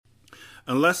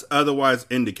Unless otherwise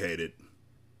indicated,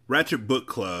 Ratchet Book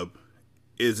Club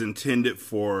is intended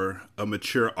for a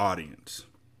mature audience.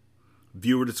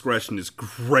 Viewer discretion is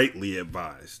greatly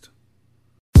advised.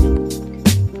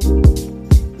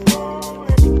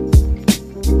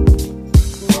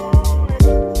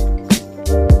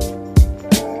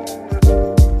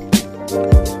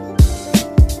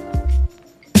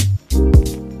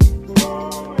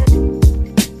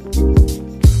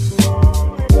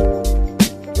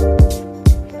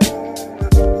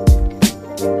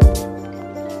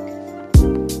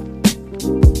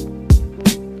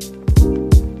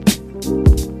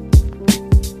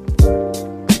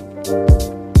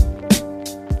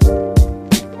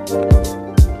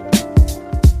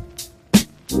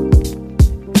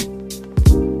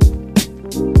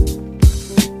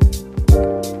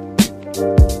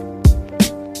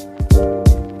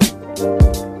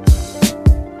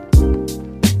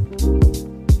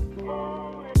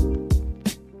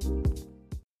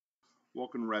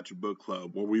 Welcome to Ratchet Book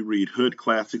Club, where we read hood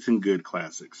classics and good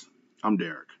classics. I'm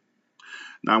Derek.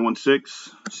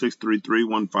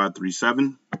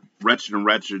 916-633-1537.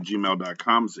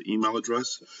 Ratchet@gmail.com is the email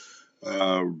address.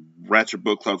 Ratchet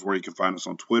Book Club is where you can find us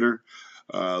on Twitter.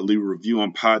 Leave a review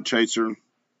on Podchaser.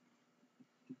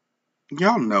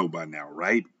 Y'all know by now,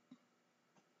 right?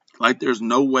 Like, there's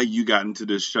no way you got into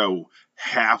this show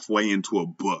halfway into a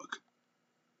book.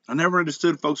 I never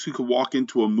understood folks who could walk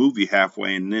into a movie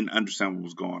halfway and then understand what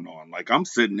was going on. Like, I'm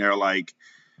sitting there like,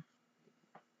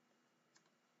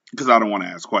 because I don't want to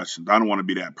ask questions. I don't want to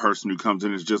be that person who comes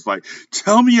in and is just like,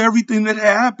 tell me everything that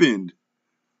happened.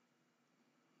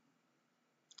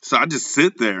 So I just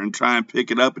sit there and try and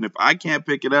pick it up. And if I can't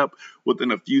pick it up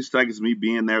within a few seconds of me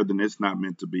being there, then it's not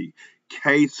meant to be.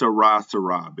 Que sera,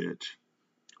 sera, bitch.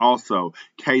 Also,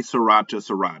 que sriracha,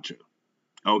 sriracha.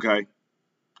 Okay?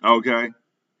 Okay?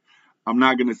 I'm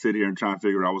not going to sit here and try and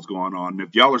figure out what's going on. And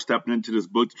if y'all are stepping into this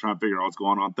book to try and figure out what's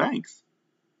going on, thanks.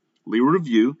 Leave a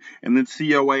review and then see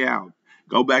your way out.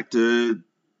 Go back to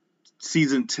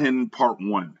season 10, part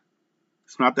 1.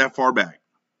 It's not that far back.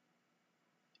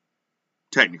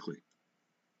 Technically.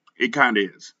 It kind of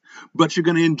is. But you're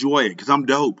going to enjoy it because I'm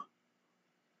dope.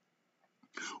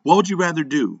 What would you rather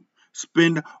do?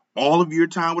 Spend all of your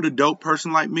time with a dope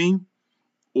person like me?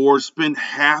 Or spend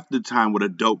half the time with a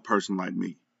dope person like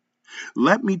me?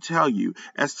 Let me tell you,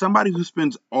 as somebody who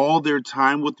spends all their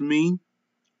time with me,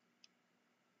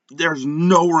 there's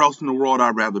nowhere else in the world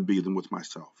I'd rather be than with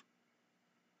myself.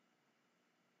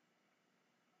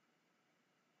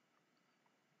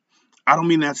 I don't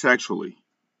mean that sexually,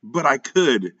 but I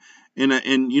could.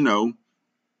 And you know,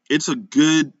 it's a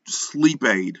good sleep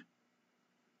aid.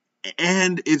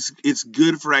 And it's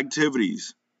good for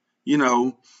activities. You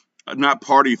know, not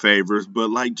party favors, but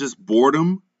like just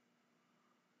boredom.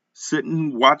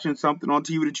 Sitting, watching something on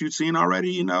TV that you've seen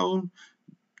already, you know,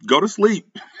 go to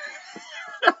sleep.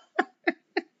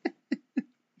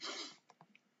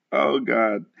 Oh,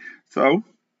 God. So,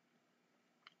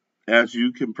 as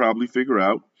you can probably figure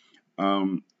out,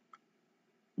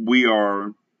 we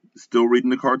are still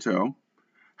reading The Cartel.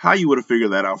 How you would have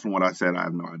figured that out from what I said, I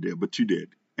have no idea, but you did,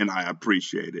 and I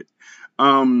appreciate it.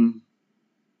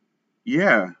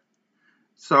 Yeah.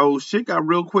 So, shit got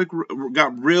real quick,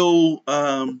 got real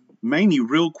many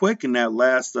real quick in that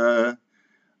last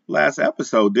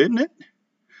episode, didn't it?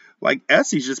 Like,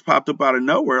 Essie just popped up out of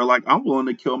nowhere. Like, I'm willing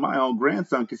to kill my own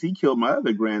grandson because he killed my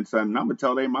other grandson. And I'm going to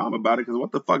tell their mom about it because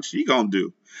what the fuck she going to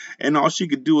do? And all she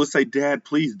could do is say, Dad,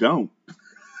 please don't.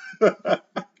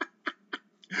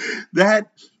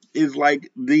 That is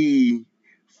like the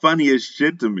funniest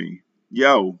shit to me.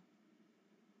 Yo,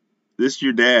 this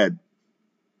your dad.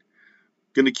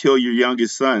 Going to kill your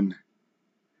youngest son.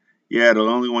 Yeah, the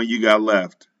only one you got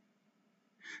left.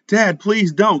 Dad,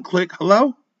 please don't. Click.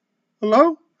 Hello?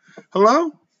 Hello?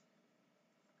 Hello?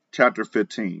 Chapter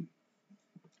 15.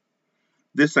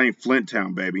 This ain't Flint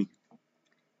Town, baby.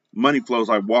 Money flows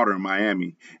like water in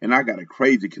Miami, and I got a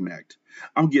crazy connect.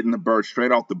 I'm getting the bird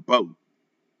straight off the boat.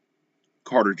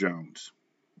 Carter Jones.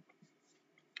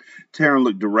 Taryn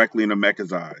looked directly into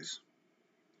Mecca's eyes.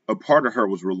 A part of her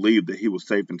was relieved that he was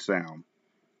safe and sound,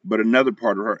 but another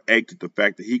part of her ached at the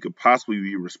fact that he could possibly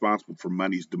be responsible for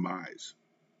Money's demise.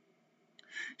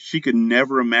 She could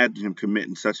never imagine him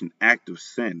committing such an act of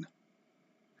sin.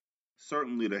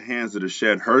 Certainly the hands that had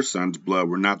shed her son's blood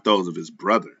were not those of his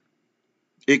brother.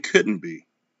 It couldn't be.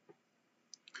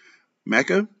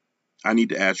 Mecca, I need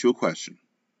to ask you a question.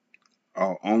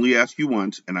 I'll only ask you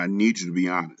once, and I need you to be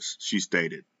honest, she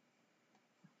stated.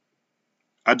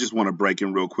 I just want to break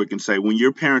in real quick and say, when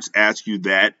your parents ask you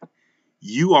that,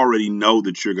 You already know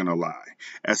that you're going to lie.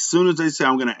 As soon as they say,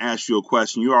 I'm going to ask you a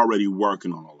question, you're already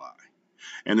working on a lie.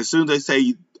 And as soon as they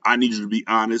say, I need you to be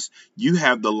honest, you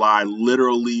have the lie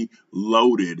literally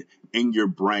loaded in your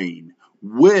brain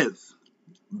with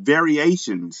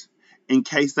variations in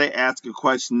case they ask a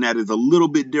question that is a little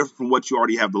bit different from what you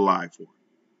already have the lie for.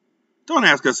 Don't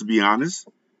ask us to be honest.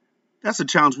 That's a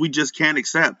challenge we just can't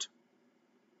accept.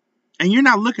 And you're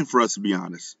not looking for us to be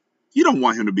honest. You don't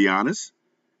want him to be honest.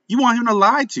 You want him to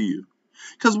lie to you.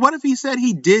 Because what if he said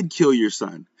he did kill your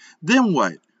son? Then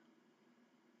what?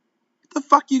 The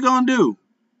fuck you gonna do?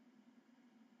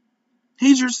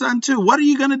 He's your son too. What are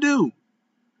you gonna do?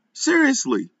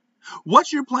 Seriously.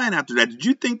 What's your plan after that? Did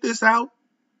you think this out?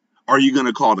 Are you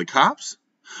gonna call the cops?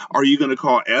 Are you gonna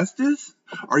call Estes?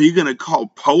 Are you gonna call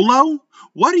Polo?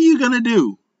 What are you gonna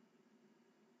do?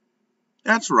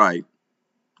 That's right.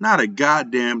 Not a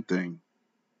goddamn thing.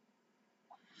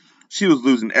 She was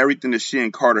losing everything that she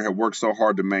and Carter had worked so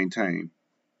hard to maintain.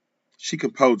 She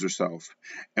composed herself,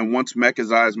 and once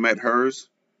Mecca's eyes met hers,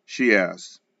 she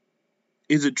asked,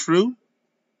 "Is it true?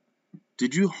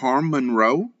 Did you harm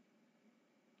Monroe?"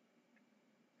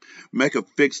 Mecca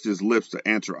fixed his lips to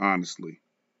answer honestly.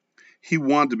 He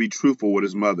wanted to be truthful with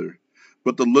his mother,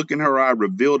 but the look in her eye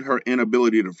revealed her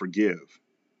inability to forgive.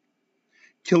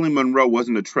 Killing Monroe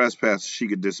wasn't a trespass she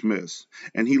could dismiss,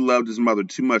 and he loved his mother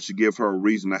too much to give her a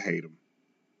reason to hate him.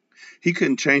 He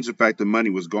couldn't change the fact that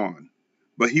money was gone,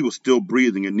 but he was still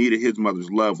breathing and needed his mother's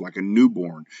love like a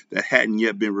newborn that hadn't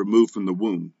yet been removed from the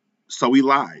womb. So he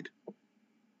lied.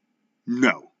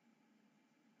 No.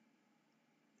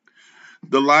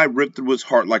 The lie ripped through his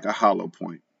heart like a hollow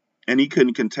point, and he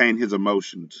couldn't contain his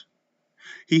emotions.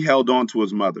 He held on to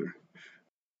his mother,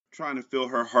 trying to feel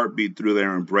her heartbeat through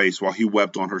their embrace while he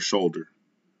wept on her shoulder,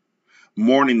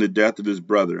 mourning the death of his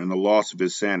brother and the loss of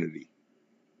his sanity.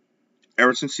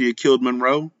 Ever since he had killed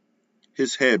Monroe,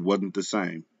 his head wasn't the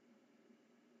same.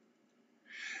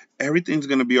 "Everything's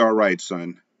going to be all right,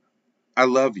 son. I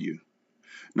love you.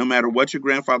 No matter what your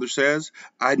grandfather says,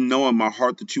 I know in my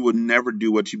heart that you would never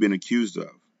do what you've been accused of.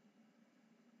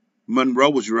 Monroe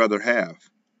was your other half,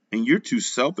 and you're too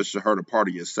selfish to hurt a part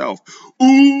of yourself."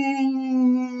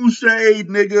 Ooh, shade,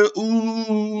 nigga.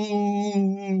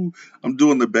 Ooh. I'm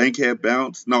doing the bankhead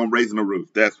bounce. No, I'm raising the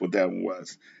roof. That's what that one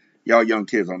was. Y'all young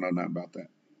kids don't know nothing about that.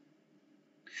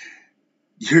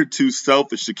 You're too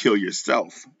selfish to kill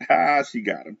yourself. Ah, she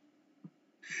got him.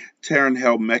 Taryn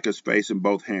held Mecca's face in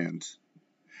both hands.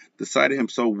 The sight of him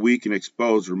so weak and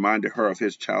exposed reminded her of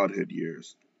his childhood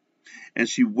years, and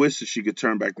she wished that she could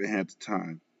turn back the hands of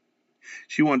time.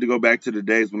 She wanted to go back to the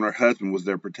days when her husband was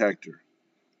their protector,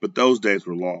 but those days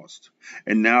were lost,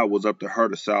 and now it was up to her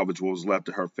to salvage what was left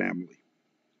of her family.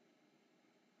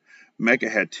 Mecca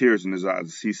had tears in his eyes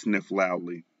as he sniffed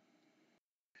loudly.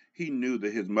 He knew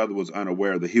that his mother was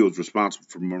unaware that he was responsible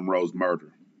for Monroe's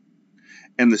murder,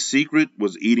 and the secret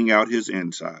was eating out his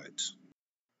insides.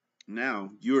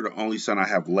 "Now you are the only son I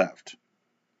have left.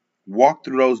 Walk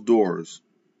through those doors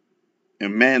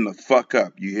and man the fuck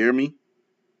up, you hear me?"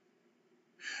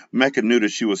 Mecca knew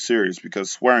that she was serious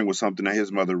because swearing was something that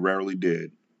his mother rarely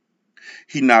did.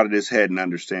 He nodded his head in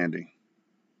understanding.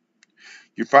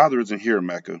 "Your father isn't here,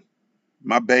 Mecca.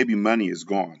 My baby money is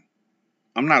gone.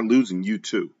 I'm not losing you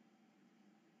too."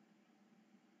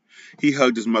 He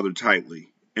hugged his mother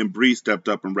tightly, and Bree stepped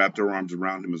up and wrapped her arms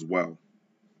around him as well.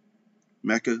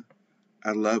 "Mecca,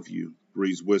 I love you,"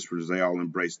 Breeze whispered as they all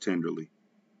embraced tenderly.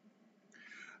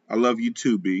 "I love you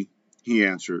too, B," he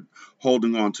answered,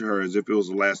 holding on to her as if it was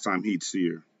the last time he'd see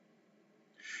her.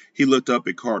 He looked up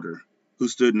at Carter, who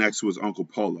stood next to his Uncle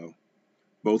Polo,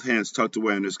 both hands tucked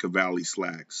away in his Cavalli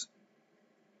slacks.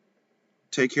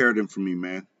 "Take care of them for me,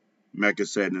 man," Mecca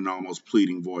said in an almost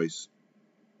pleading voice.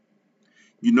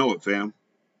 "You know it, fam.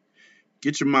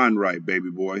 Get your mind right, baby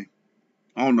boy.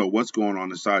 I don't know what's going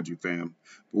on inside you, fam,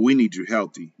 but we need you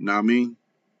healthy, know what I mean?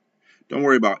 Don't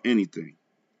worry about anything.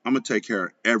 I'm going to take care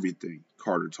of everything,"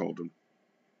 Carter told him.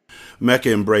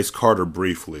 Mecca embraced Carter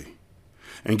briefly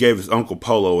and gave his Uncle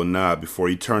Polo a nod before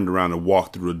he turned around and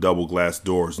walked through the double-glass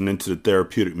doors and into the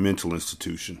therapeutic mental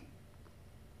institution.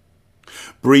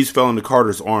 Breeze fell into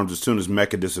Carter's arms as soon as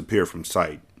Mecca disappeared from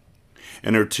sight,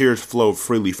 and her tears flowed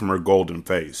freely from her golden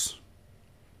face.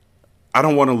 "I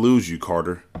don't want to lose you,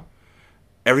 Carter.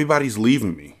 Everybody's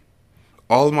leaving me.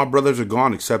 All of my brothers are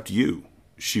gone except you,"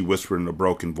 she whispered in a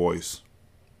broken voice.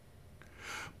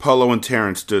 Polo and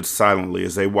Terrence stood silently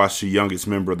as they watched the youngest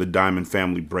member of the Diamond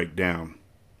family break down.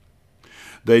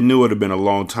 They knew it had been a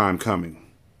long time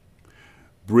coming.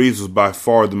 Breeze was by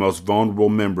far the most vulnerable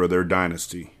member of their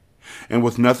dynasty, and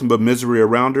with nothing but misery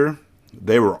around her,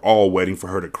 they were all waiting for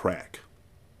her to crack.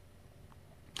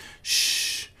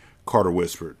 Shh, Carter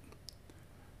whispered.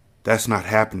 That's not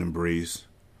happening, Breeze.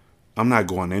 I'm not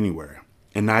going anywhere,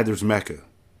 and neither's Mecca.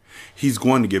 He's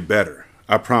going to get better,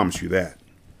 I promise you that.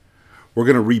 We're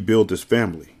going to rebuild this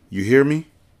family. You hear me?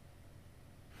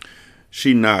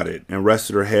 She nodded and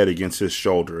rested her head against his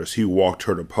shoulder as he walked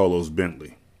her to Polo's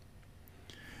Bentley.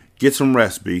 Get some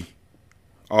rest, B.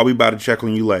 I'll be by to check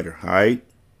on you later, all right?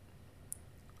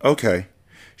 Okay,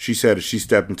 she said as she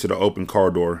stepped into the open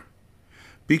car door.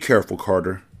 Be careful,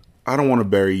 Carter. I don't want to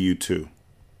bury you, too.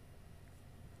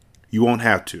 You won't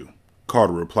have to,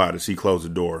 Carter replied as he closed the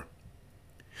door.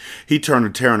 He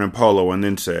turned to Taryn and Polo and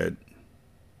then said,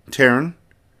 Taryn,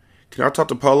 can I talk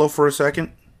to Polo for a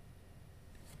second?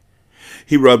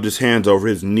 He rubbed his hands over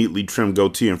his neatly trimmed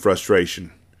goatee in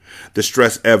frustration, the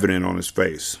stress evident on his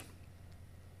face.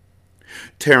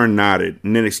 Taryn nodded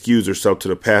and then excused herself to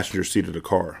the passenger seat of the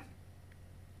car.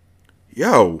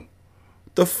 Yo,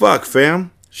 the fuck,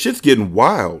 fam? Shit's getting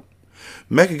wild.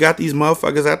 Mecca got these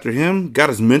motherfuckers after him, got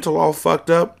his mental all fucked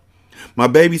up. My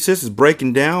baby sis is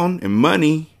breaking down, and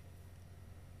money.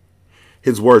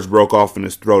 His words broke off in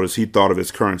his throat as he thought of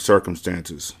his current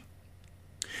circumstances.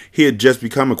 He had just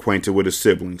become acquainted with his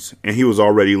siblings, and he was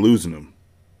already losing them.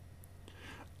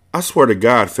 I swear to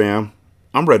God, fam,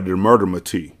 I'm ready to murder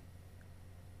Mati.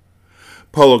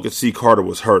 Polo could see Carter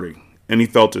was hurting, and he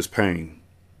felt his pain.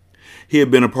 He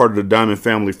had been a part of the Diamond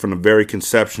family from the very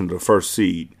conception of the first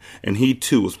seed, and he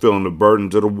too was feeling the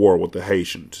burdens of the war with the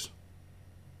Haitians.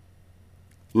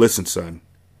 Listen, son,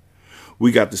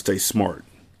 we got to stay smart,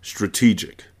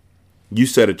 strategic. You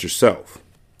said it yourself.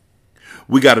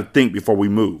 We got to think before we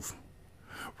move.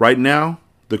 Right now,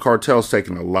 the cartel's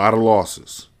taking a lot of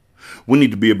losses. We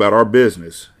need to be about our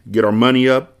business, get our money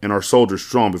up, and our soldiers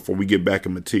strong before we get back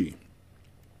in Mati.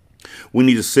 We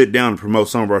need to sit down and promote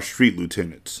some of our street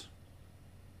lieutenants.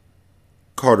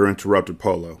 Carter interrupted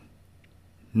Polo.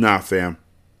 Nah, fam.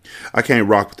 I can't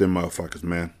rock with them motherfuckers,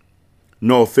 man.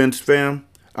 No offense, fam.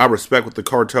 I respect what the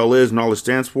cartel is and all it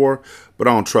stands for, but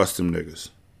I don't trust them niggas.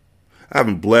 I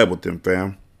haven't bled with them,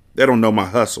 fam. They don't know my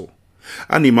hustle.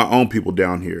 I need my own people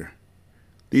down here.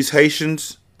 These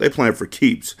Haitians, they playing for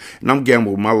keeps, and I'm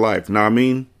gambling with my life, know what I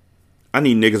mean? I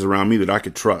need niggas around me that I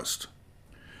could trust.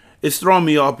 It's throwing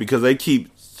me off because they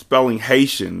keep spelling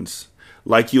Haitians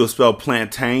like you'll spell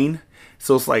plantain.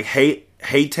 So it's like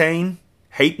Hatain.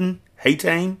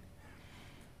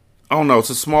 I don't know, it's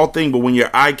a small thing, but when your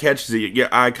eye catches it, your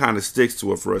eye kind of sticks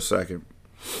to it for a second.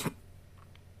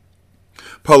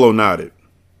 Polo nodded.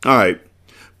 All right,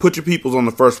 put your peoples on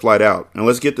the first flight out, and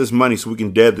let's get this money so we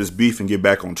can dead this beef and get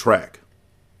back on track.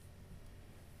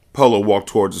 Polo walked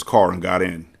towards his car and got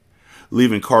in,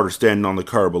 leaving Carter standing on the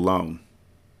curb alone.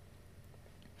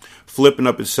 Flipping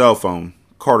up his cell phone,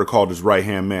 Carter called his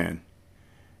right-hand man.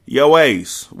 Yo,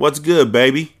 Ace, what's good,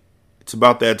 baby? It's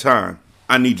about that time.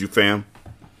 I need you, fam.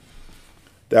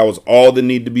 That was all that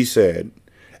needed to be said.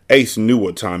 Ace knew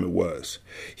what time it was.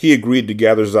 He agreed to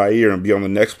gather Zaire and be on the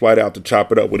next flight out to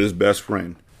chop it up with his best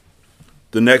friend.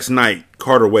 The next night,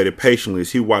 Carter waited patiently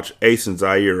as he watched Ace and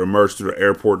Zaire emerge through the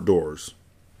airport doors.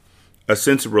 A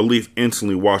sense of relief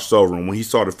instantly washed over him when he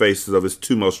saw the faces of his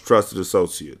two most trusted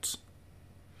associates.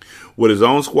 With his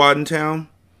own squad in town,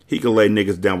 he could lay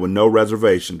niggas down with no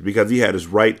reservations because he had his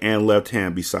right and left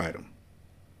hand beside him.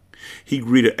 He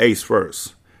greeted Ace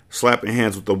first, slapping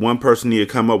hands with the one person he had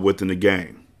come up with in the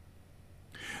game.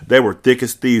 They were thick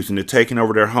as thieves and had taken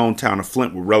over their hometown of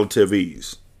Flint with relative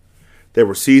ease. They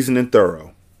were seasoned and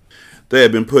thorough. They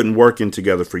had been putting work in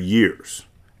together for years,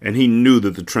 and he knew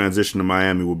that the transition to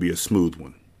Miami would be a smooth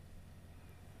one.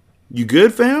 You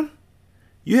good, fam?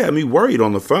 You had me worried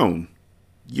on the phone.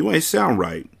 You ain't sound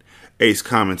right, Ace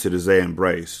commented as they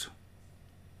embraced.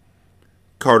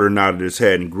 Carter nodded his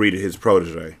head and greeted his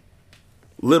protege.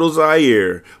 Little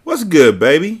Zaire, what's good,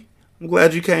 baby? I'm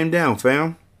glad you came down,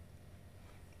 fam.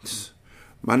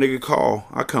 My nigga call,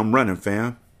 I come running,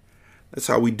 fam. That's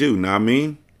how we do, know what I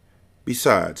mean?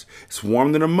 Besides, it's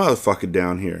warmer than a motherfucker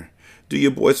down here. Do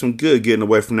your boy some good getting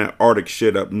away from that Arctic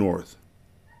shit up north.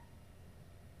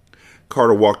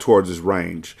 Carter walked towards his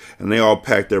range, and they all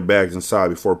packed their bags inside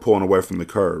before pulling away from the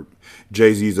curb,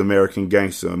 Jay-Z's American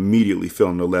Gangster immediately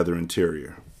filling the leather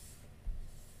interior.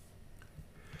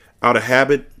 Out of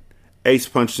habit, Ace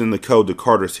punched in the code to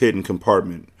Carter's hidden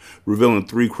compartment, revealing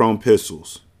 3 chrome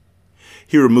pistols.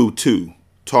 He removed 2,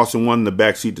 tossing one in the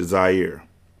backseat to Zaire.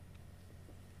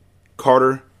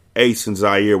 Carter, Ace, and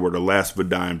Zaire were the last of a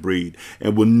dying breed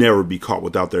and would never be caught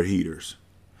without their heaters.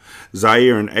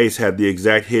 Zaire and Ace had the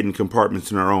exact hidden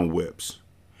compartments in their own whips.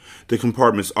 The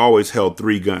compartments always held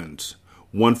 3 guns,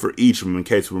 one for each of them in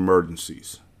case of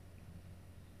emergencies.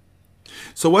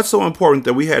 So what's so important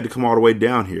that we had to come all the way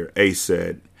down here? Ace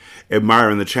said,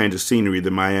 admiring the change of scenery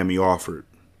that Miami offered.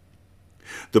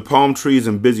 The palm trees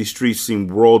and busy streets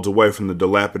seemed worlds away from the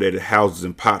dilapidated houses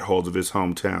and potholes of his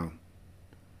hometown.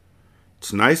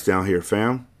 It's nice down here,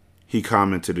 fam, he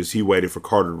commented as he waited for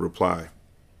Carter to reply.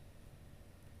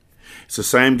 It's the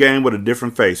same game with a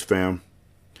different face, fam.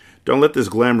 Don't let this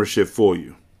glamour shit fool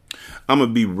you. I'm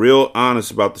gonna be real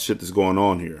honest about the shit that's going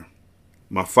on here.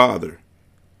 My father.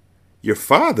 Your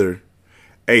father?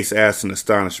 Ace asked in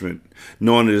astonishment,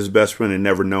 knowing that his best friend had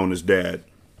never known his dad.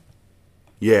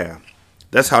 Yeah,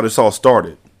 that's how this all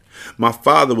started. My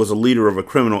father was a leader of a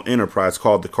criminal enterprise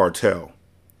called the Cartel.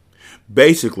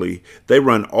 Basically, they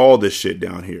run all this shit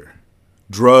down here.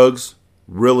 Drugs,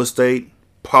 real estate,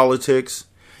 politics,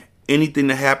 anything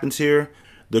that happens here,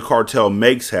 the cartel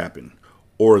makes happen,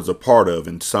 or is a part of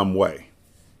in some way.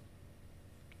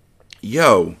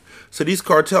 Yo, so these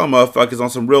cartel motherfuckers on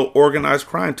some real organized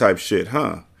crime type shit,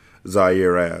 huh?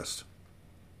 Zaire asked.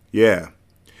 Yeah,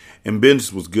 and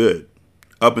business was good,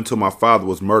 up until my father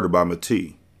was murdered by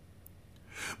Mati.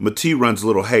 Mati runs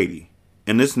Little Haiti,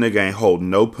 and this nigga ain't holding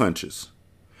no punches.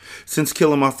 Since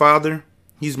killing my father,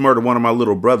 he's murdered one of my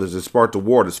little brothers and sparked a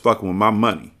war that's fucking with my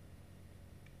money.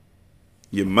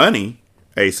 Your money?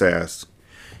 Ace asked.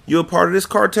 You a part of this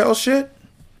cartel shit?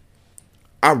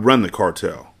 I run the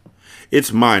cartel.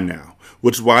 It's mine now,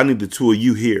 which is why I need the two of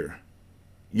you here.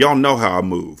 Y'all know how I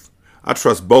move. I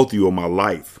trust both of you with my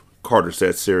life, Carter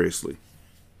said seriously.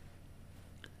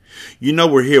 You know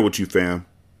we're here with you, fam,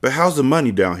 but how's the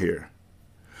money down here?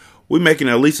 We're making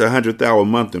at least $100,000 a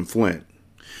month in Flint.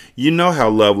 You know how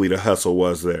lovely the hustle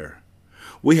was there.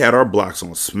 We had our blocks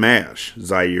on smash,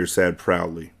 Zaire said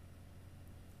proudly.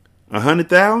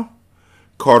 100,000?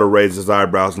 Carter raised his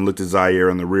eyebrows and looked at Zaire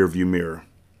in the rearview mirror.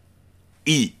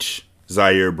 Each,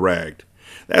 Zaire bragged.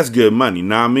 That's good money,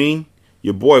 nah I mean?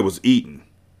 Your boy was eating.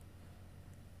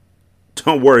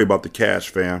 Don't worry about the cash,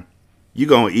 fam. You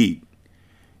gonna eat.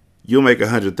 You'll make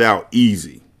 100,000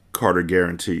 easy, Carter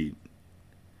guaranteed.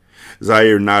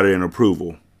 Zaire nodded in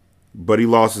approval, but he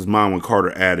lost his mind when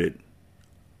Carter added,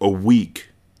 a week.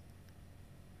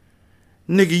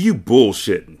 Nigga, you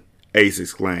bullshitting, Ace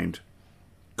exclaimed.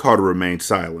 Carter remained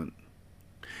silent.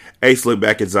 Ace looked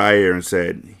back at Zaire and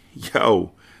said,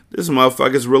 Yo, this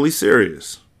motherfucker's really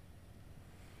serious.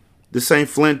 This ain't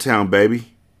Flint Town,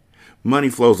 baby. Money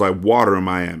flows like water in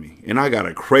Miami, and I got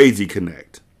a crazy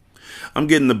connect. I'm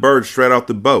getting the bird straight off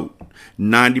the boat,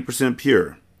 90%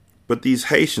 pure. But these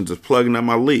Haitians are plugging up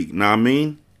my leak, know what I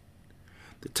mean?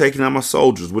 They're taking out my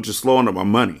soldiers, which is slowing up my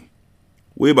money.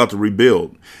 We're about to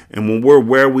rebuild, and when we're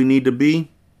where we need to be,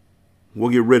 we'll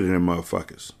get rid of them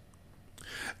motherfuckers.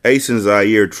 Ace and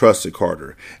Zaire trusted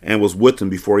Carter and was with him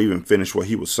before he even finished what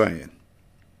he was saying.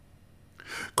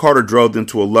 Carter drove them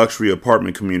to a luxury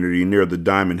apartment community near the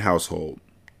Diamond household.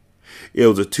 It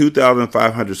was a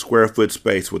 2,500 square foot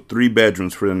space with 3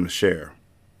 bedrooms for them to share.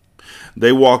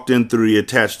 They walked in through the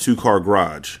attached 2-car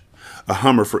garage, a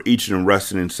Hummer for each of them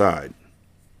resting inside.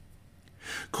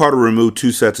 Carter removed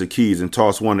 2 sets of keys and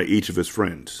tossed one to each of his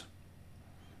friends.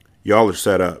 Y'all are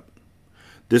set up.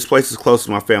 This place is close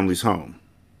to my family's home.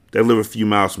 They live a few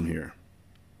miles from here.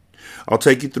 I'll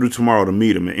take you through tomorrow to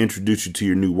meet them and introduce you to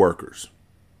your new workers.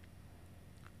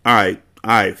 Alright,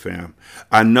 fam.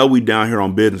 I know we down here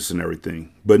on business and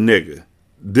everything, but nigga,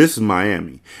 this is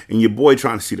Miami, and your boy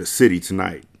trying to see the city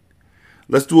tonight.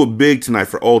 Let's do it big tonight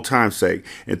for old time's sake,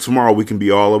 and tomorrow we can be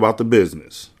all about the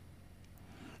business.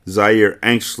 Zaire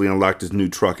anxiously unlocked his new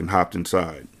truck and hopped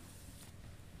inside.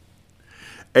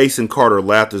 Ace and Carter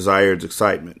laughed at Zaire's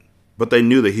excitement, but they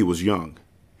knew that he was young.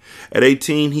 At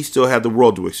 18, he still had the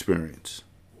world to experience.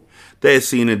 They had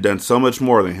seen and done so much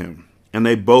more than him, and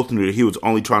they both knew that he was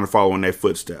only trying to follow in their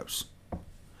footsteps.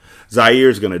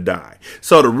 Zaire's gonna die.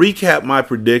 So to recap my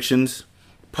predictions,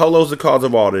 Polo's the cause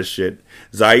of all this shit.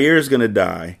 Zaire's gonna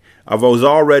die. I was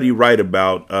already right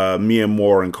about Mia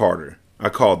Moore and Carter. I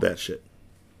called that shit.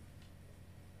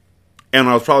 And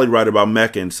I was probably right about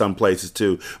Mecca in some places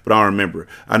too, but I don't remember.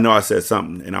 I know I said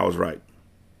something and I was right.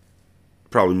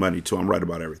 Probably money too. I'm right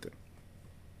about everything.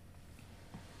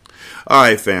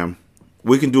 Alright, fam.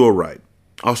 We can do it right.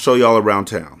 I'll show y'all around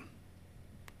town.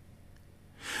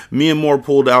 Mia Moore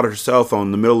pulled out her cell phone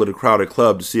in the middle of the crowded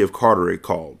club to see if Carter had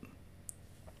called.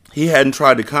 He hadn't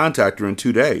tried to contact her in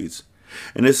 2 days,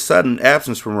 and his sudden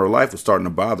absence from her life was starting to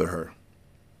bother her.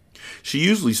 She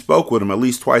usually spoke with him at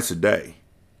least twice a day,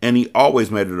 and he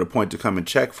always made it a point to come and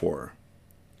check for her.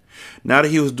 Now that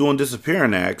he was doing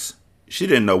disappearing acts, she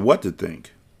didn't know what to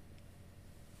think.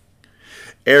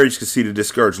 Aries could see the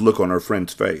discouraged look on her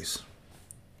friend's face.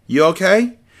 You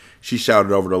okay? She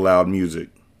shouted over the loud music.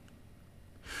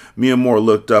 Mia Moore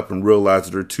looked up and realized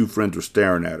that her two friends were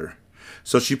staring at her.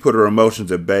 So she put her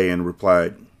emotions at bay and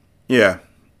replied, "Yeah,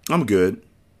 I'm good.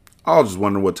 I was just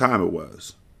wondering what time it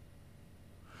was."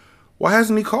 "Why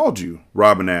hasn't he called you?"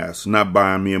 Robin asked, not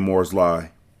buying Mia Moore's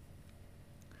lie.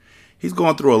 "He's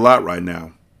going through a lot right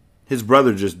now. His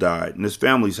brother just died, and his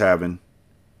family's having..."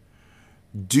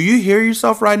 "Do you hear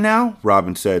yourself right now?"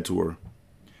 Robin said to her.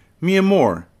 "Mia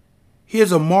Moore, he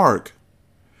is a mark.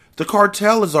 The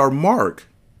cartel is our mark.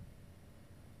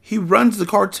 He runs the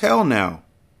cartel now.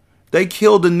 They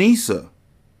killed Anissa."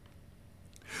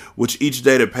 With each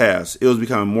day that passed, it was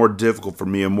becoming more difficult for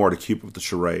Mia Moore to keep up the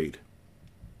charade.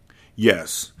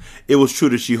 Yes, it was true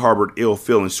that she harbored ill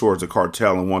feelings towards the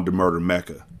cartel and wanted to murder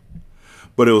Mecca.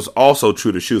 But it was also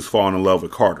true that she was falling in love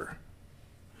with Carter.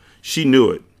 She knew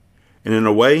it, and in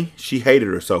a way, she hated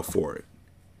herself for it.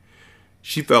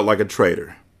 She felt like a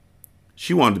traitor.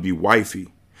 She wanted to be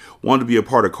wifey, wanted to be a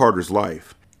part of Carter's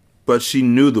life, but she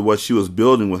knew that what she was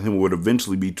building with him would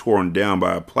eventually be torn down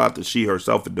by a plot that she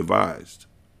herself had devised.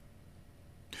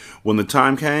 When the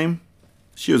time came,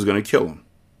 she was going to kill him.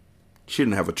 She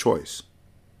didn't have a choice.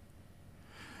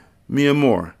 "Mia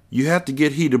Moore, you have to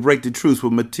get he to break the truce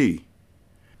with Mati.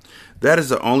 That is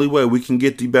the only way we can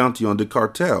get the bounty on the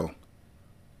cartel.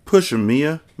 Push him,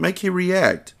 Mia. Make he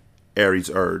react,"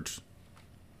 Ares urged.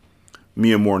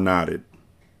 Mia Moore nodded.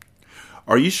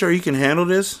 "Are you sure you can handle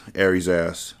this?" Ares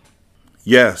asked.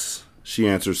 "Yes," she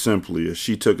answered simply as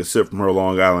she took a sip from her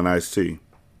Long Island iced tea.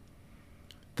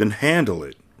 "Then handle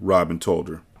it," Robin told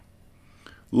her.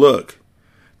 "Look,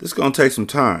 this is going to take some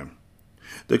time.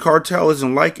 The cartel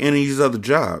isn't like any of these other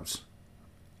jobs.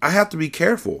 I have to be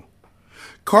careful.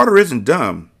 Carter isn't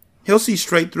dumb. He'll see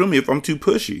straight through me if I'm too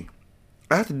pushy.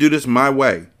 I have to do this my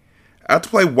way. I have to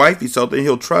play wifey so that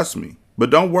he'll trust me.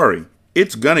 But don't worry,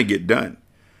 it's gonna get done.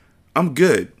 I'm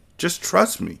good. Just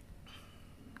trust me."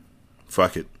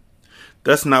 "Fuck it.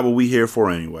 That's not what we're here for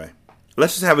anyway.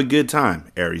 Let's just have a good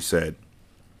time," Ares said.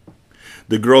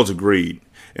 The girls agreed,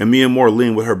 and Mia Moore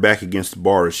leaned with her back against the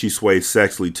bar as she swayed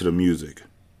sexily to the music.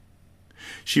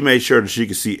 She made sure that she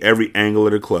could see every angle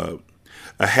of the club,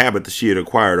 a habit that she had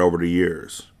acquired over the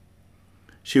years.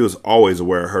 She was always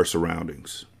aware of her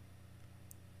surroundings.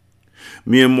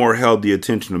 Mia Moore held the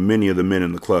attention of many of the men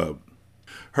in the club.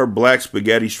 Her black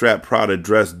spaghetti-strap Prada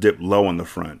dress dipped low in the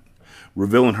front,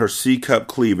 revealing her C-cup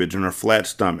cleavage and her flat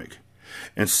stomach,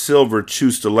 and silver chew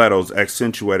stilettos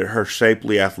accentuated her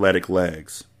shapely athletic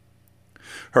legs.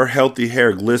 Her healthy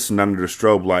hair glistened under the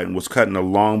strobe light and was cut in a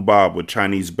long bob with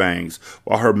Chinese bangs,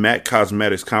 while her matte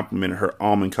cosmetics complemented her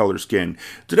almond-colored skin.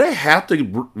 Do they have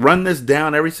to run this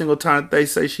down every single time they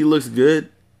say she looks good?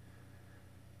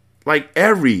 Like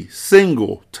every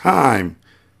single time.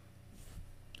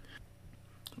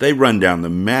 They run down the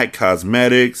matte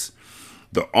cosmetics,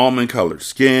 the almond-colored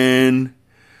skin,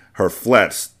 her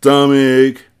flat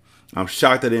stomach. I'm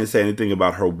shocked I didn't say anything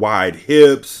about her wide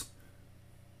hips.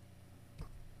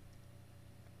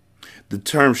 The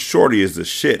term shorty is the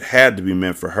shit had to be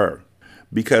meant for her,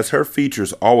 because her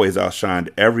features always outshined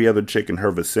every other chick in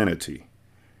her vicinity.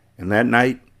 And that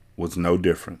night was no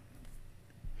different.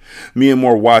 Mia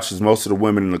Moore watched as most of the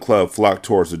women in the club flocked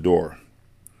towards the door.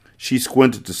 She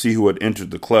squinted to see who had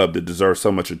entered the club that deserved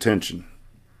so much attention.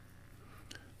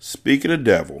 "Speak of the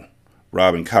devil,"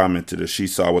 Robin commented as she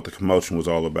saw what the commotion was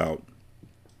all about.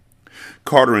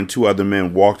 Carter and two other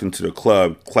men walked into the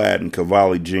club clad in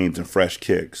Cavalli jeans and fresh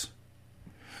kicks.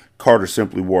 Carter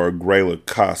simply wore a gray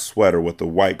Lacoste sweater with a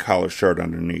white collar shirt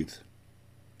underneath.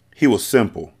 He was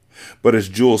simple, but his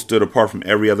jewels stood apart from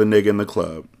every other nigga in the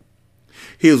club.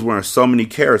 He was wearing so many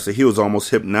carats that he was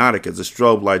almost hypnotic as the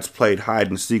strobe lights played hide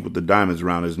and seek with the diamonds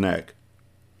around his neck.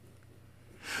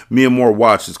 Mia Moore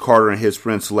watched as Carter and his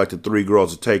friends selected 3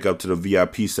 girls to take up to the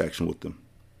VIP section with them.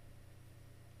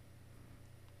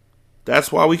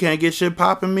 "That's why we can't get shit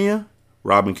poppin', Mia?"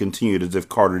 Robin continued as if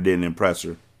Carter didn't impress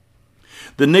her.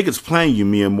 "The nigga's playing you,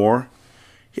 Mia Moore.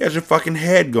 He has your fucking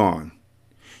head gone.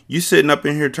 You sitting up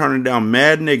in here turning down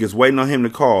mad niggas waiting on him to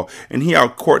call, and he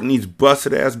out courting these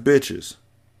busted ass bitches."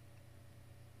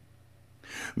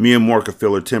 Mia Moore could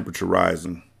feel her temperature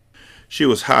rising. She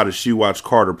was hot as she watched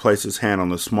Carter place his hand on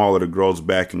the small of the girl's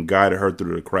back and guided her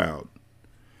through the crowd.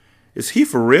 "Is he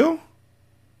for real?"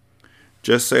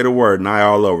 "Just say the word and I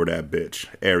all over that bitch,"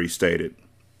 Ares stated.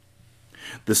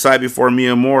 The sight before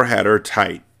Mia Moore had her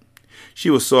tight. She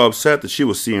was so upset that she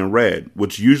was seeing red,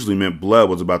 which usually meant blood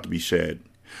was about to be shed.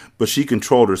 But she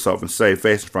controlled herself and saved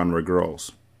face in front of her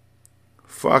girls.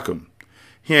 "Fuck him.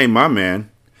 He ain't my man.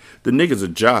 The nigga's a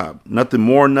job. Nothing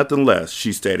more, nothing less,"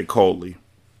 she stated coldly.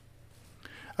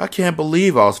 "I can't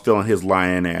believe I was feeling his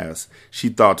lying ass," she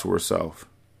thought to herself.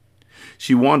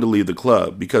 She wanted to leave the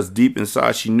club because deep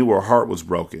inside she knew her heart was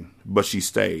broken, but she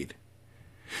stayed.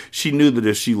 She knew that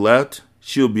if she left,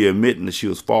 she would be admitting that she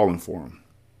was falling for him.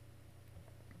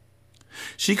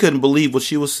 She couldn't believe what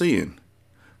she was seeing.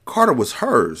 Carter was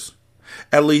hers.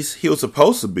 At least he was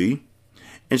supposed to be.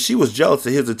 And she was jealous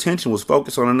that his attention was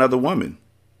focused on another woman.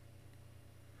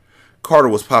 Carter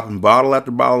was popping bottle after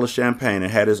bottle of champagne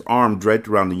and had his arm draped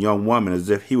around the young woman as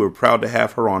if he were proud to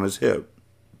have her on his hip.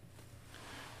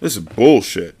 This is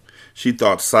bullshit, she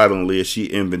thought silently as she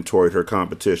inventoried her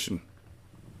competition.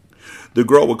 The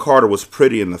girl with Carter was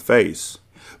pretty in the face,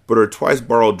 but her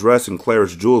twice-borrowed dress and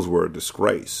Claire's jewels were a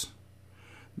disgrace.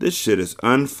 This shit is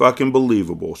unfucking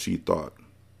believable, she thought.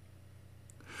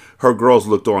 Her girls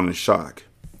looked on in shock.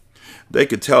 They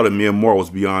could tell that Mia Moore was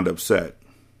beyond upset.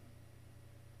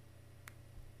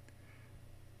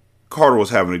 Carter was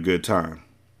having a good time.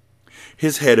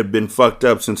 His head had been fucked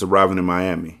up since arriving in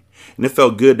Miami, and it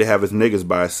felt good to have his niggas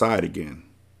by his side again.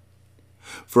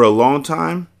 For a long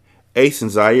time, Ace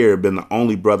and Zaire had been the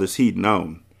only brothers he'd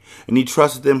known, and he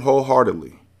trusted them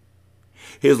wholeheartedly.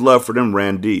 His love for them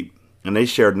ran deep, and they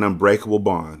shared an unbreakable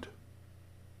bond.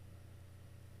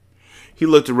 He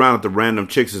looked around at the random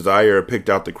chicks as Zaire had picked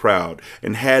out the crowd,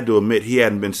 and had to admit he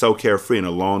hadn't been so carefree in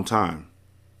a long time.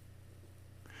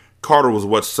 Carter was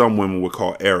what some women would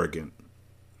call arrogant.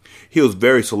 He was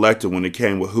very selective when it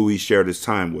came with who he shared his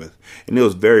time with, and it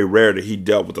was very rare that he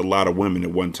dealt with a lot of women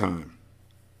at one time.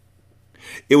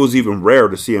 It was even rarer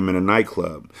to see him in a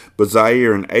nightclub, but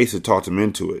Zaire and Ace had talked him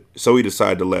into it, so he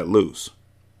decided to let loose.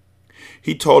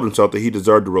 He told himself that he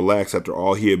deserved to relax after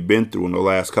all he had been through in the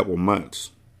last couple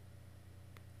months.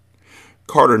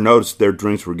 Carter noticed their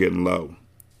drinks were getting low,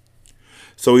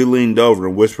 so he leaned over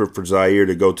and whispered for Zaire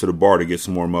to go to the bar to get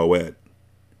some more Moet.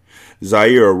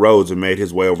 Zaire arose and made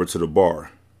his way over to the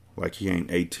bar. Like he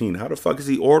ain't 18. How the fuck is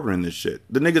he ordering this shit?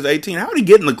 The nigga's 18. How did he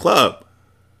get in the club?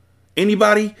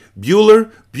 Anybody?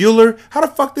 Bueller? How the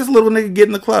fuck this little nigga get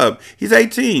in the club? He's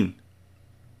 18.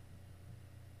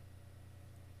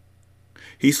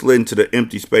 He slid into the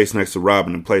empty space next to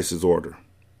Robin and placed his order.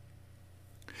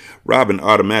 Robin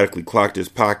automatically clocked his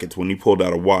pockets when he pulled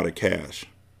out a wad of cash.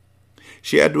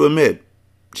 She had to admit,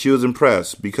 she was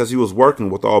impressed because he was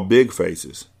working with all big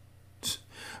faces.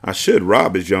 I should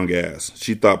rob his young ass,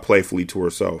 she thought playfully to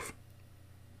herself.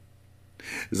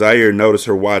 Zaire noticed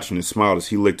her watching and smiled as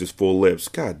he licked his full lips.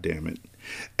 God damn it.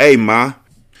 Hey, Ma,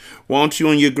 why don't you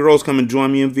and your girls come and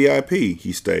join me in VIP,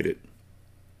 he stated.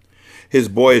 His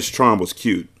boyish charm was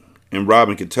cute, and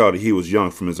Robin could tell that he was young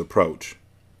from his approach.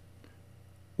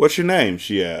 What's your name?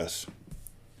 She asked.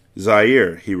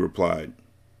 Zaire, he replied.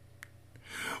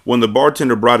 When the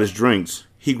bartender brought his drinks,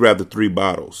 he grabbed the 3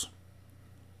 bottles.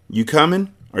 You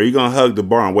coming? Or are you going to hug the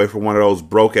bar and wait for one of those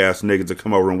broke-ass niggas to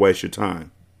come over and waste your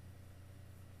time?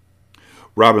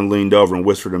 Robin leaned over and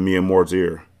whispered in Mia Moore's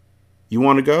ear. You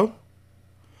want to go?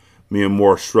 Mia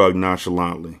Moore shrugged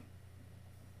nonchalantly.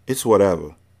 It's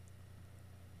whatever.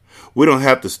 We don't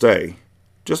have to stay.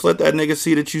 Just let that nigga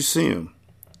see that you see him.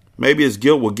 Maybe his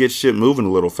guilt will get shit moving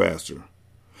a little faster.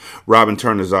 Robin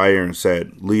turned to Zaire and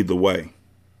said, lead the way.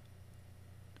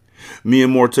 Mia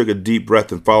Moore took a deep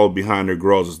breath and followed behind her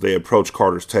girls as they approached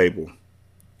Carter's table.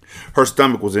 Her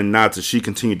stomach was in knots as she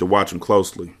continued to watch him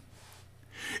closely.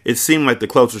 It seemed like the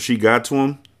closer she got to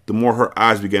him, the more her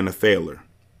eyes began to fail her.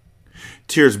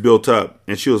 Tears built up,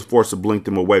 and she was forced to blink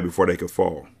them away before they could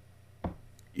fall.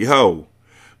 Yo,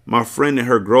 my friend and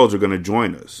her girls are going to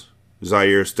join us,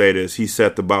 Zaire stated as he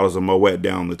set the bottles of Moet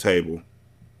down on the table.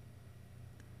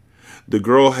 The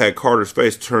girl had Carter's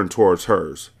face turned towards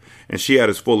hers, and she had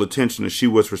his full attention as she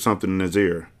whispered something in his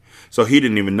ear, so he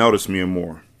didn't even notice Mia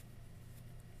Moore.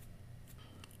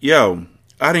 Yo,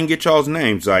 I didn't get y'all's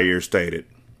names, Zaire stated.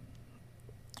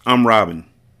 I'm Robin.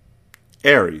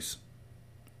 Aries.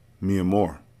 Mia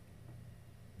Moore.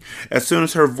 As soon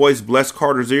as her voice blessed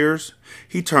Carter's ears,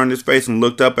 he turned his face and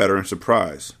looked up at her in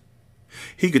surprise.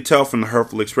 He could tell from the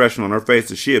hurtful expression on her face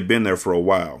that she had been there for a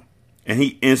while, and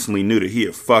he instantly knew that he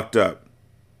had fucked up.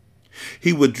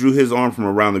 He withdrew his arm from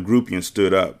around the groupie and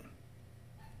stood up.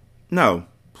 No,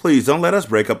 please don't let us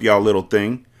break up y'all little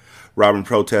thing, Robin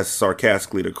protested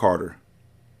sarcastically to Carter.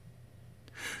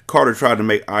 Carter tried to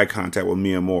make eye contact with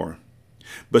Mia Moore,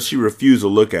 but she refused to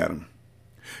look at him.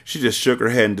 She just shook her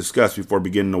head in disgust before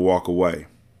beginning to walk away.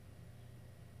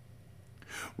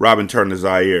 Robin turned to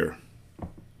Zaire.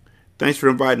 Thanks for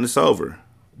inviting us over,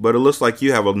 but it looks like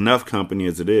you have enough company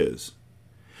as it is.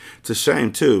 It's a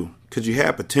shame, too, 'cause you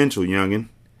have potential, youngin',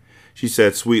 she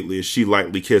said sweetly as she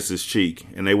lightly kissed his cheek,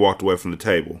 and they walked away from the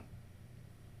table.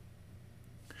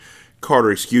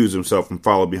 Carter excused himself and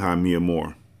followed behind Mia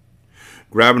Moore.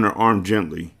 Grabbing her arm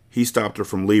gently, He stopped her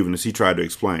from leaving as he tried to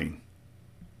explain.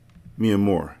 Mia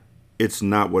Moore, it's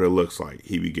not what it looks like,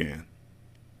 he began.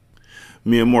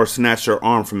 Mia Moore snatched her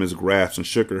arm from his grasp and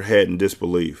shook her head in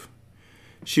disbelief.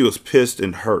 She was pissed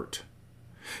and hurt.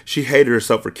 She hated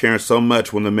herself for caring so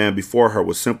much when the man before her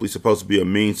was simply supposed to be a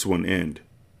means to an end.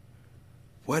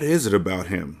 What is it about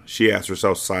him? She asked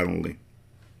herself silently.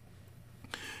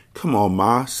 Come on,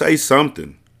 Ma, say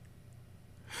something.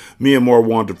 Mia Moore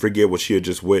wanted to forget what she had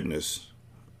just witnessed.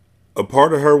 A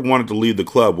part of her wanted to leave the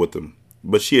club with him,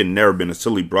 but she had never been a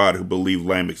silly broad who believed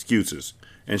lame excuses,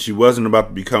 and she wasn't about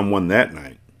to become one that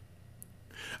night.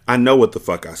 I know what the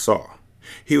fuck I saw.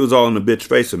 He was all in the bitch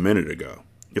face a minute ago.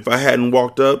 If I hadn't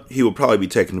walked up, he would probably be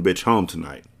taking the bitch home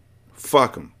tonight.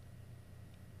 Fuck him.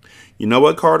 You know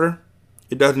what, Carter?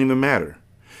 It doesn't even matter.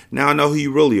 Now I know who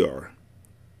you really are.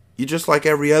 You're just like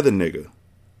every other nigga.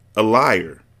 A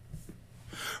liar.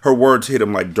 Her words hit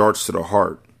him like darts to the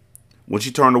heart. When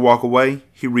she turned to walk away,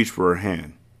 he reached for her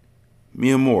hand.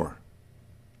 Mia Moore.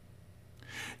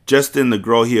 Just then, the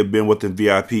girl he had been with in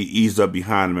VIP eased up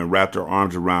behind him and wrapped her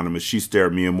arms around him as she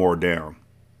stared Mia Moore down.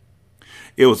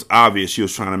 It was obvious she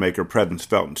was trying to make her presence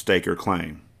felt and stake her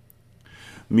claim.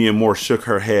 Mia Moore shook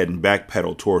her head and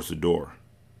backpedaled towards the door.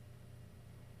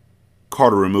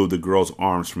 Carter removed the girl's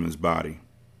arms from his body.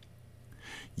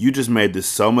 You just made this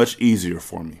so much easier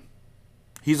for me.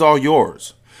 He's all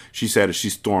yours, she said as she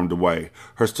stormed away,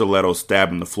 her stiletto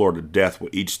stabbing the floor to death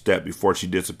with each step before she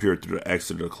disappeared through the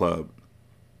exit of the club.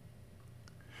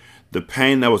 The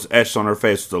pain that was etched on her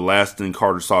face was the last thing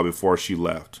Carter saw before she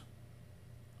left.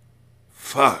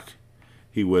 Fuck,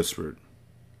 he whispered.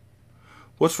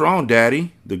 What's wrong,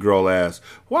 Daddy? The girl asked.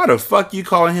 Why the fuck you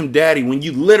calling him Daddy when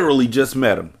you literally just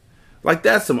met him? Like,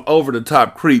 that's some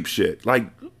over-the-top creep shit. Like,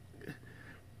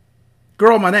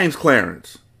 girl, my name's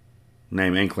Clarence.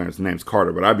 Name ain't Clarence, name's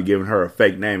Carter, but I be giving her a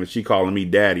fake name and she calling me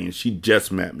Daddy and she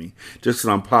just met me. Just 'cause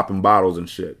I'm popping bottles and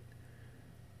shit.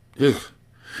 Ugh.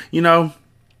 You know,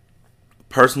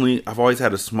 personally, I've always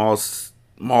had a small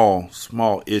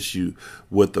issue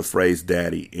with the phrase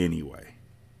daddy anyway.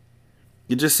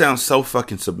 It just sounds so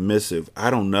fucking submissive. I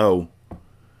don't know.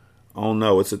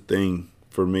 It's a thing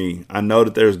for me. I know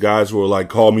that there's guys who are like,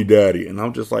 call me daddy. And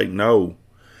I'm just like, no.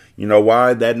 You know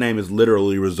why? That name is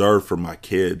literally reserved for my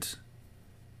kids.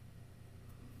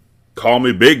 Call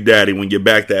me Big Daddy when you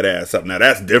back that ass up. Now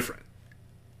that's different.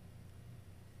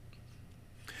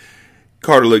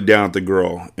 Carter looked down at the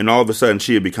girl, and all of a sudden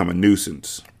she had become a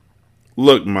nuisance.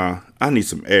 Look, Ma, I need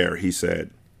some air, he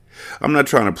said. I'm not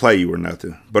trying to play you or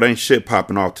nothing, but ain't shit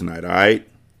popping off tonight, alright?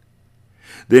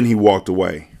 Then he walked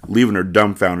away, leaving her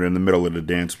dumbfounded in the middle of the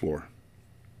dance floor.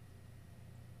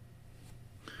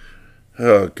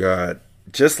 Oh, God.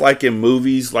 Just like in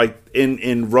movies, like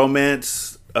in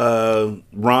romance,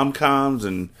 rom-coms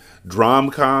and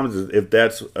drom-coms, if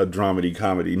that's a dramedy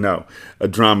comedy. No, a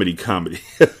dramedy comedy.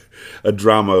 A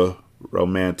drama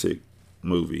romantic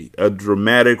movie. A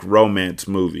dramatic romance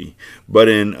movie. But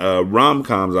in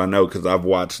rom-coms, I know because I've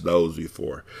watched those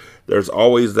before. There's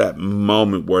always that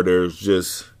moment where there's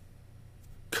just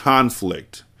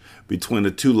conflict between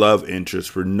the two love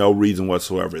interests for no reason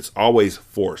whatsoever. It's always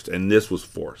forced, and this was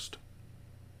forced.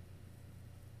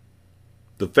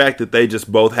 The fact that they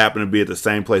just both happen to be at the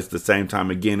same place at the same time,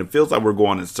 again, it feels like we're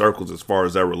going in circles as far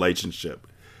as their relationship.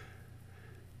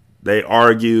 They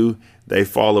argue, they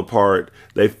fall apart,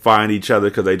 they find each other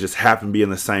because they just happen to be in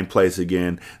the same place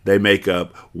again. They make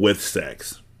up with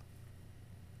sex.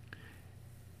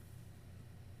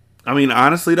 I mean,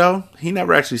 honestly though, he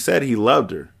never actually said he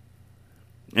loved her.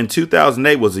 And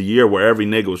 2008 was a year where every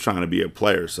nigga was trying to be a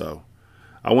player, so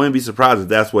I wouldn't be surprised if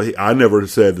that's what I never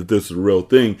said that this is a real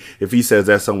thing if he says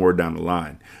that somewhere down the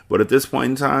line. But at this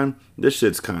point in time, this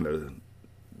shit's kind of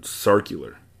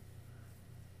circular.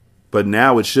 But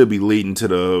now it should be leading to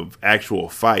the actual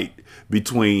fight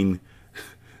between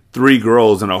three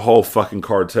girls and a whole fucking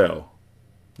cartel.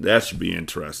 That should be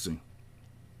interesting.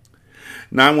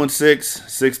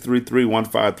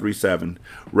 916-633-1537.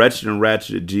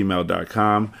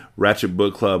 RatchetandRatchet@gmail.com. Ratchet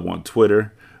Book Club on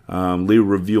Twitter. Leave a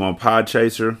review on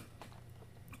Podchaser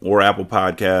or Apple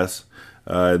Podcasts.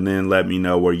 And then let me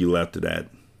know where you left it at.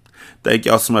 Thank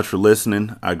y'all so much for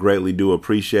listening. I greatly do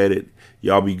appreciate it.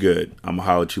 Y'all be good. I'm going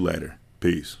to holler at you later.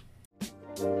 Peace.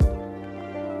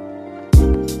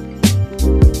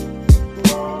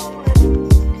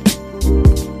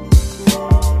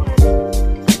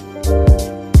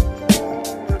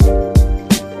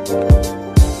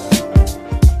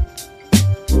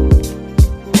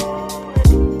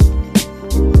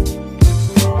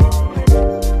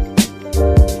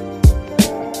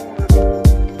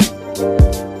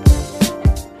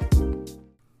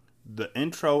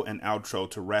 intro and outro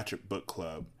to Ratchet Book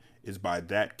Club is by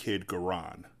That Kid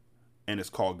Garan, and it's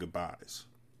called Goodbyes.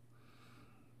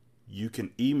 You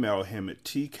can email him at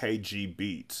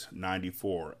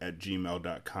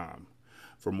tkgbeats94@gmail.com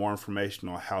for more information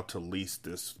on how to lease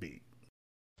this beat.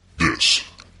 This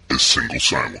is Single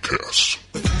Simulcast.